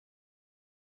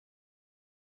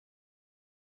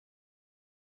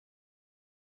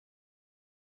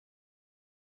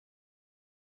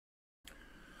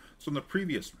So in the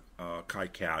previous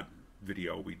KiCad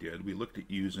video we looked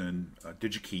at using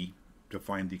Digikey to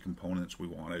find the components we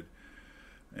wanted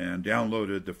and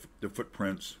downloaded the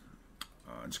footprints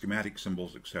and schematic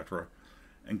symbols, etc.,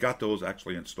 and got those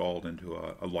actually installed into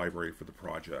a library for the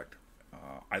project.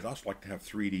 I'd also like to have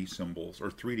 3D symbols or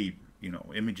 3D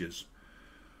images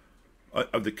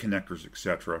of the connectors,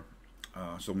 etc.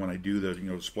 So when I do the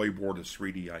display board is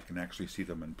 3D, I can actually see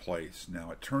them in place.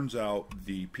 Now it turns out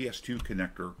the PS2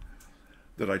 connector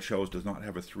that I chose does not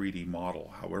have a 3D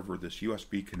model. However, this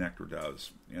USB connector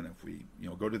does. And if we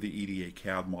go to the EDA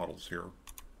CAD models here,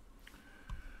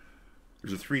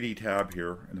 there's a 3D tab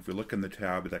here, and if we look in the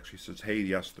tab, it actually says, hey,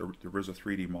 yes, there is a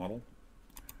 3D model.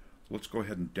 So let's go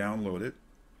ahead and download it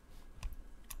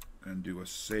and do a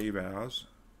save as.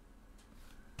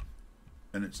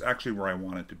 And it's actually where I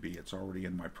want it to be. It's already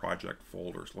in my project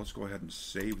folder. So let's go ahead and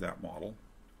save that model.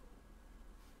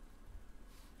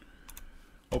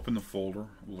 Open the folder.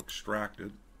 We'll extract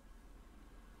it.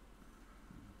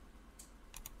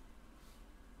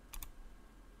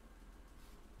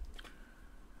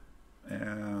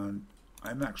 And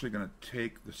I'm actually going to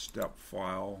take the step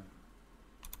file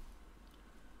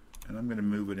and I'm going to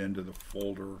move it into the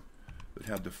folder that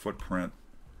had the footprint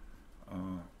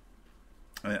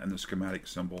and the schematic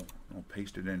symbol. I'll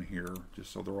paste it in here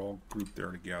just so they're all grouped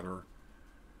there together.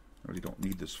 I really don't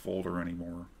need this folder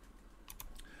anymore.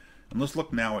 And let's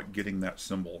look now at getting that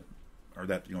symbol, or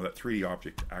that that 3D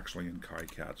object actually in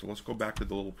KiCad. So let's go back to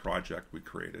the little project we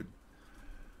created.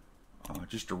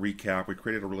 Just to recap, we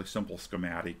created a really simple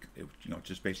schematic.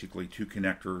 Just basically two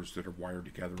connectors that are wired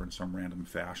together in some random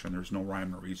fashion. There's no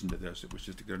rhyme or reason to this. It was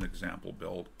just to get an example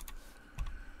build.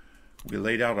 We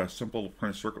laid out a simple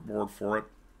printed circuit board for it.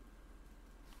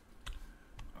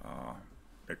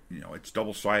 It's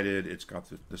double-sided. It's got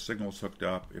the signals hooked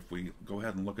up. If we go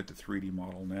ahead and look at the 3D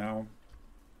model now,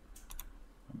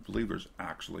 I believe there's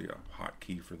actually a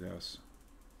hotkey for this.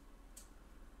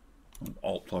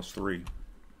 Alt+3.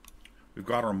 We've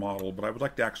got our model, but I would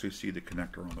like to actually see the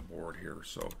connector on the board here.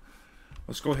 So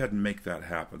let's go ahead and make that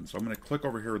happen. So I'm going to click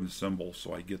over here in the symbol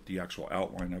so I get the actual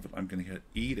outline of it. I'm going to hit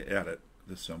E to edit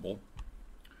the symbol.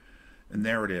 And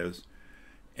there it is.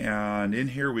 And in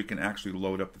here we can actually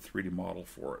load up the 3D model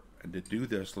for it. And to do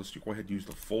this, let's go ahead and use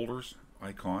the folders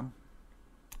icon.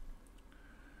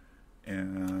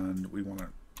 And we want to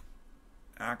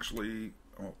actually,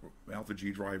 Alpha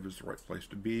G drive is the right place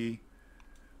to be.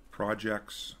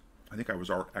 Projects, I think I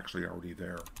was actually already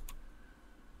there.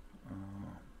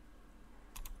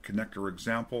 Connector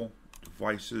example,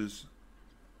 devices.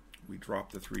 We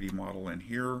drop the 3D model in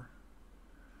here.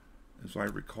 As I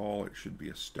recall, it should be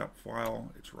a step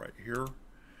file. It's right here.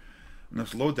 And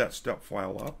let's load that step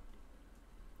file up.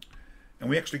 And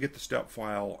we actually get the step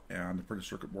file and the printed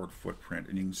circuit board footprint.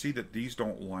 And you can see that these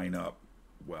don't line up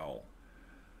well.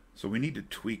 So we need to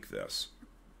tweak this.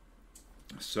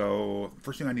 So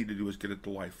first thing I need to do is get it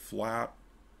to lie flat.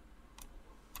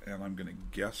 And I'm going to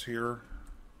guess here.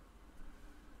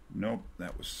 Nope,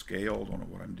 that was scaled. Don't know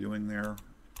what I'm doing there.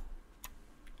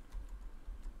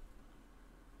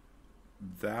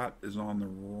 That is on the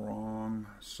wrong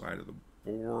side of the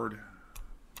board.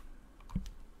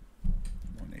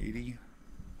 180.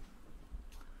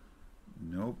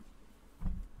 Nope.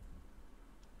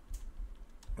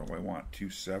 What do I want?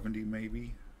 270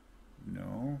 maybe?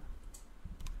 No.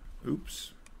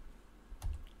 Oops.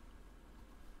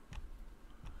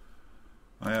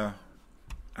 I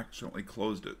accidentally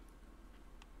closed it.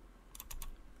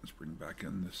 Let's bring back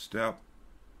in this step.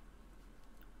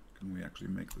 Can we actually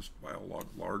make this file log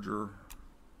larger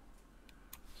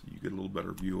so you get a little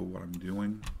better view of what I'm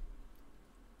doing?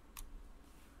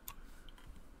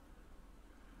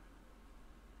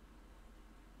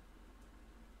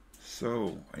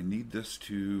 So I need this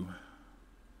to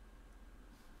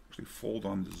actually fold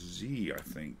on the Z, I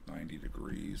think, 90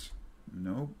 degrees.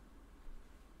 Nope.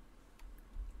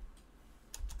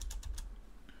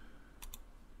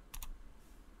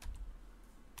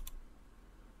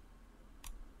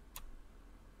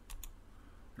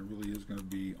 It really is going to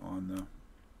be on the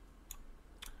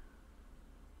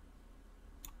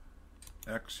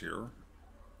X here,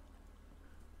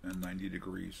 and 90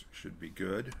 degrees should be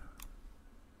good.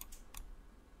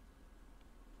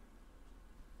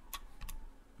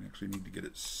 We actually need to get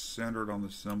it centered on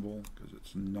the symbol because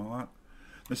it's not.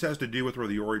 This has to do with where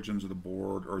the origins of the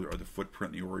board or the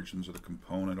footprint, the origins of the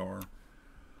component are.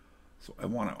 So I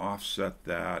want to offset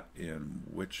that in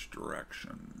which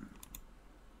direction?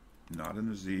 Not in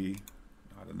the Z,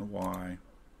 not in the Y,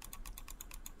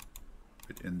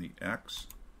 but in the X.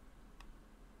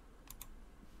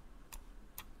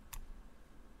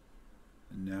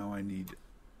 And now I need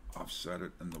offset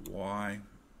it in the Y.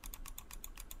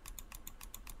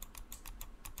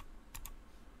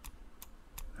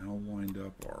 How lined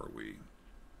up are we?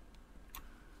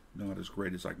 Not as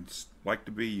great as I can like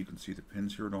to be. You can see the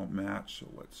pins here don't match, so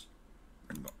let's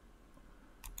bring the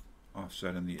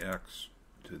offset in the X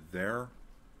to there.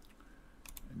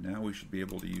 And now we should be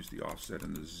able to use the offset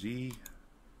in the Z.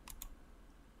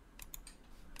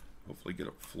 Hopefully get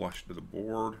it flush to the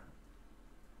board.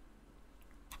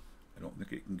 I don't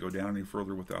think it can go down any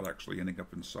further without actually ending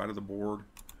up inside of the board,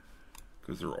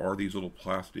 because there are these little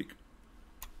plastic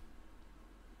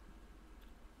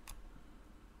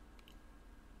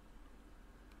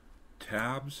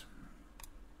tabs.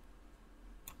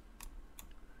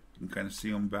 You can kind of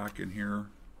see them back in here.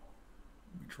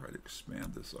 Let me try to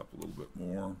expand this up a little bit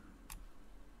more.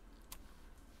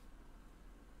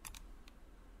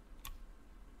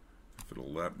 If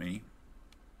it'll let me.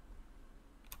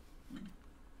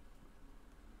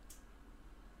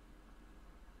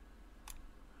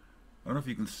 I don't know if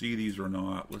you can see these or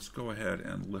not. Let's go ahead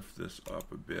and lift this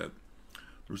up a bit.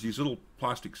 There's these little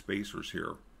plastic spacers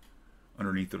here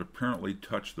underneath that apparently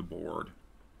touch the board.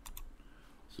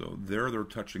 So there they're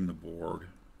touching the board.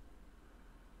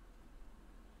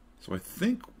 So I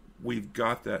think we've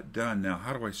got that done. Now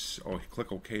how do I,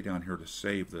 click OK down here to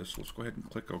save this. Let's go ahead and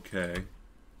click OK.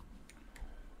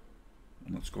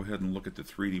 And let's go ahead and look at the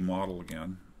 3D model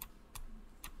again.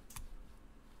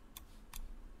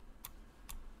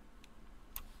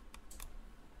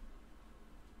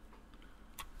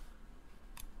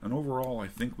 And overall, I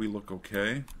think we look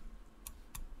okay.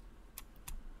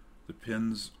 The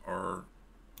pins are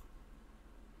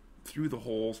through the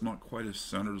holes, not quite as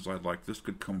centered as I'd like. This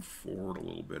could come forward a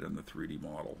little bit in the 3D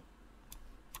model.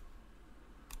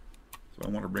 So I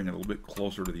want to bring it a little bit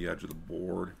closer to the edge of the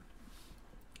board.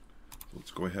 So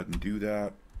let's go ahead and do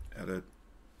that. Edit.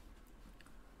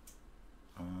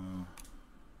 I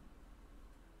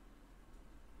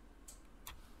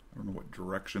don't know what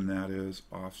direction that is.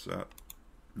 Offset.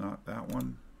 Not that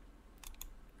one.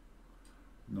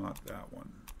 Not that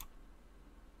one.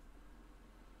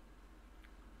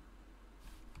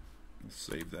 Let's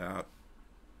save that.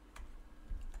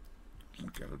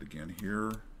 Look at it again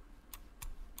here.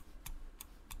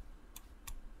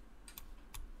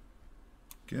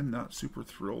 Again, not super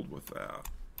thrilled with that.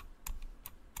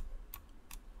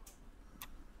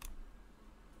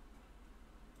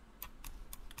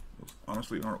 Those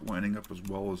honestly aren't lining up as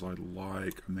well as I'd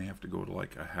like. I may have to go to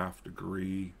like a ½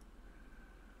 degree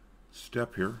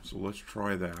step here, so let's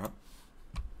try that.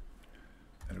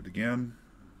 Edit again.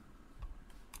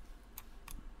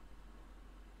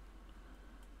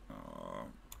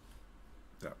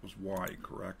 That was Y,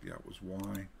 correct? Yeah, it was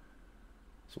Y.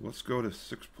 So let's go to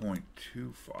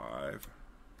 6.25.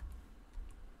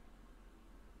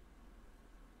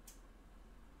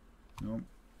 Nope.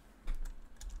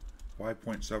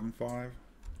 5.75.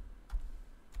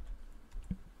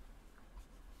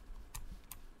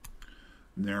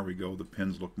 And there we go. The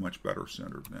pins look much better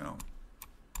centered now.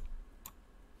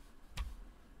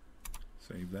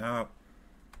 Save that.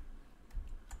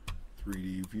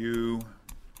 3D view.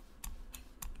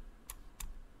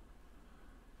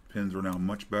 Pins are now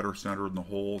much better centered in the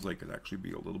holes. They could actually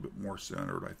be a little bit more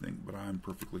centered, I think, but I'm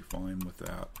perfectly fine with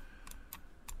that.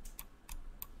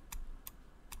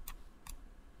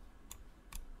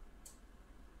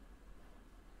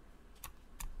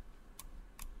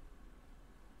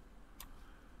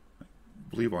 I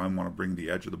believe I want to bring the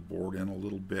edge of the board in a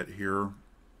little bit here.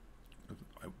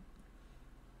 I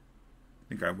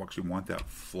think I actually want that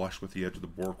flush with the edge of the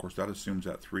board. Of course, that assumes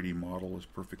that 3D model is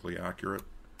perfectly accurate.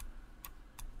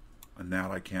 And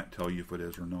that I can't tell you if it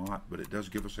is or not, but it does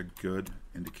give us a good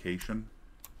indication.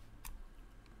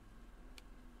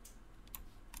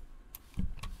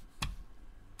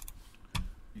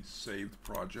 You save the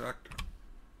project.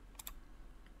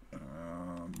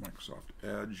 Microsoft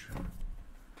Edge.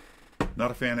 Not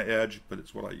a fan of Edge, but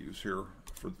it's what I use here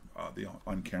for the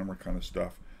on-camera kind of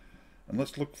stuff. And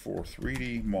let's look for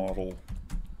 3D model.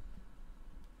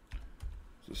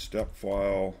 It's a step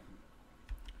file.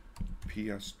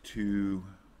 PS2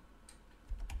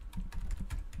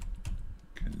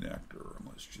 connector, and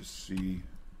let's just see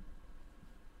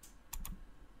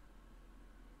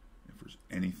if there's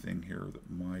anything here that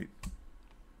might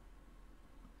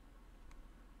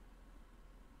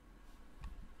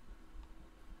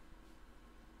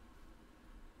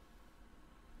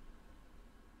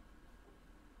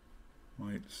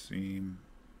seem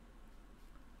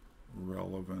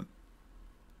relevant.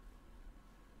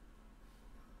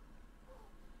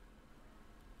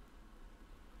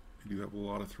 You do have a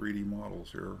lot of 3D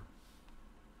models here.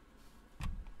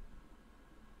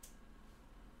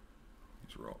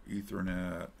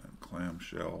 Ethernet and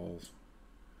clamshells,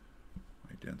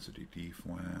 high density D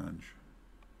flange.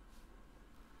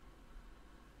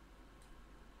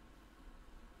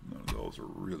 None of those are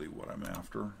really what I'm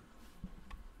after.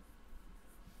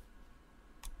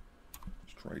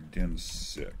 Let's try DIN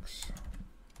 6,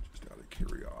 just out of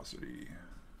curiosity.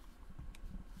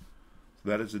 So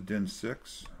that is a DIN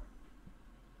 6.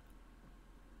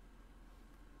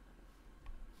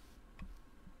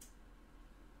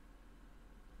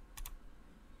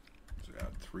 Let's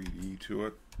add 3D to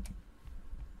it.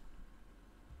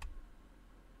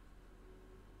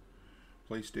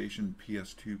 PlayStation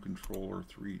PS2 controller,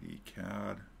 3D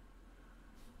CAD.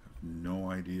 Have no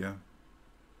idea.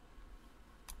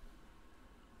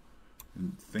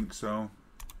 Didn't think so.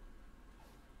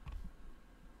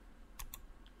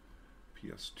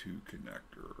 PS2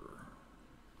 connector.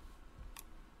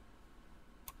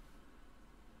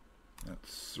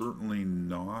 That's certainly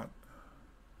not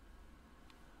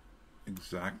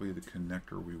exactly the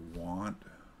connector we want.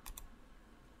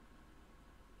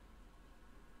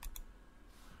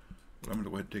 But I'm going to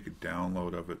go ahead and take a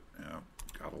download of it. Yeah,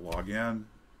 gotta log in.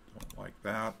 Don't like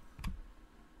that.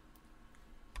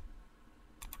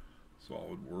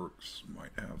 SolidWorks might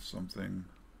have something.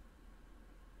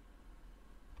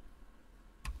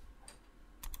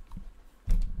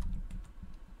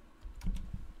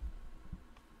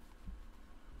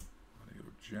 Audio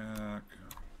jack.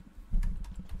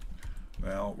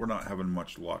 Well, we're not having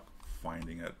much luck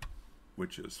finding it,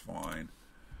 which is fine.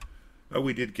 But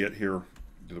we did get here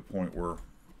to the point where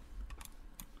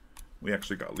we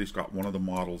actually got, at least got one of the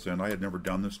models in. I had never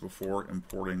done this before,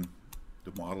 importing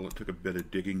the model. It took a bit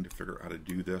of digging to figure out how to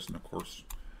do this, and of course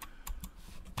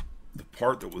the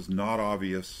part that was not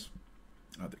obvious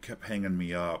that kept hanging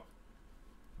me up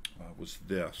was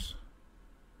this,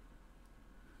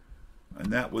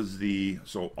 and that was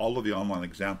so all of the online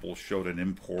examples showed an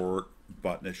import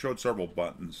button. It showed several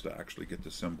buttons to actually get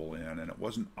the symbol in, and it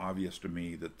wasn't obvious to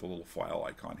me that the little file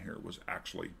icon here was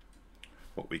actually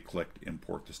what we clicked,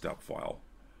 import the step file.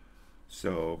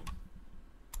 So,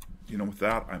 you know, with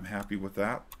that, I'm happy with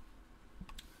that.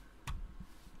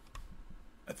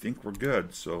 I think we're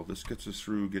good. So this gets us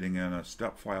through getting in a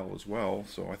step file as well.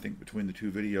 So I think between the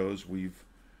two videos, we've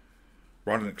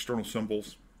brought in external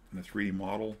symbols and a 3D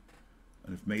model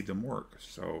and have made them work.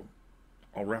 So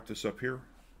I'll wrap this up here,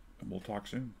 and we'll talk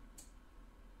soon.